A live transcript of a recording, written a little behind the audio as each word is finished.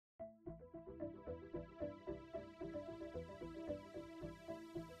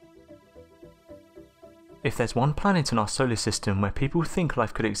If there's one planet in our solar system where people think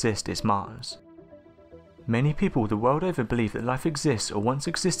life could exist, it's Mars. Many people the world over believe that life exists or once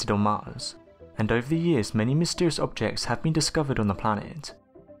existed on Mars, and over the years many mysterious objects have been discovered on the planet.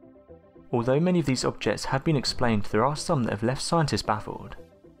 Although many of these objects have been explained, there are some that have left scientists baffled.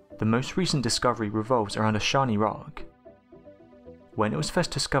 The most recent discovery revolves around a shiny rock. When it was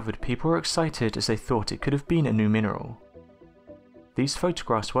first discovered, people were excited as they thought it could have been a new mineral. These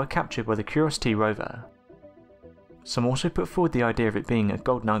photographs were captured by the Curiosity rover. Some also put forward the idea of it being a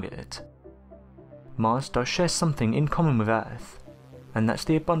gold nugget. Mars does share something in common with Earth, and that's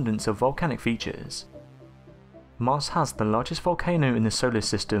the abundance of volcanic features. Mars has the largest volcano in the solar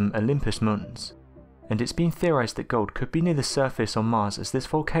system, Olympus Mons, and it's been theorized that gold could be near the surface on Mars as this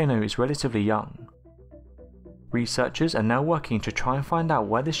volcano is relatively young. Researchers are now working to try and find out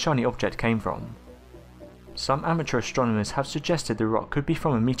where this shiny object came from. Some amateur astronomers have suggested the rock could be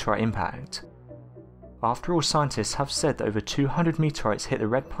from a meteorite impact. After all, scientists have said that over 200 meteorites hit the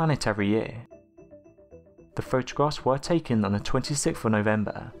red planet every year. The photographs were taken on the 26th of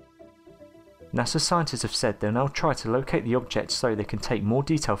November. NASA scientists have said they'll now try to locate the object so they can take more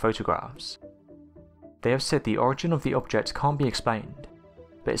detailed photographs. They have said the origin of the object can't be explained,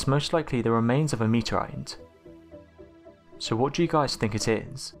 but it's most likely the remains of a meteorite. So what do you guys think it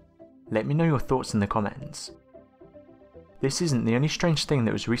is? Let me know your thoughts in the comments. This isn't the only strange thing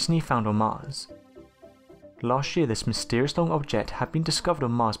that was recently found on Mars. Last year this mysterious long object had been discovered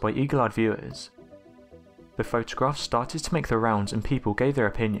on Mars by eagle-eyed viewers. The photographs started to make the rounds and people gave their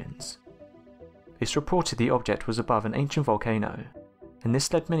opinions. It's reported the object was above an ancient volcano, and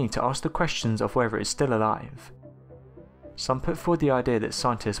this led many to ask the questions of whether it is still alive. Some put forward the idea that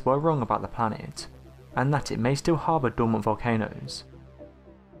scientists were wrong about the planet, and that it may still harbour dormant volcanoes.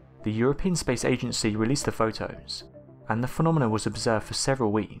 The European Space Agency released the photos, and the phenomenon was observed for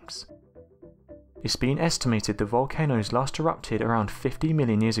several weeks. It's been estimated the volcanoes last erupted around 50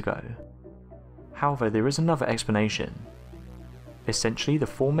 million years ago. However, there is another explanation. Essentially, the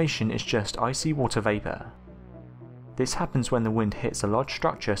formation is just icy water vapour. This happens when the wind hits a large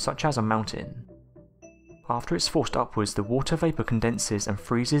structure such as a mountain. After it's forced upwards, the water vapour condenses and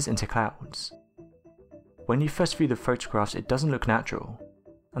freezes into clouds. When you first view the photographs, it doesn't look natural,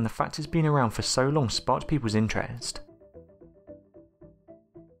 and the fact it's been around for so long sparked people's interest.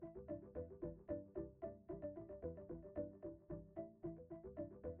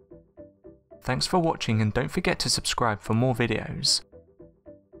 Thanks for watching, and don't forget to subscribe for more videos.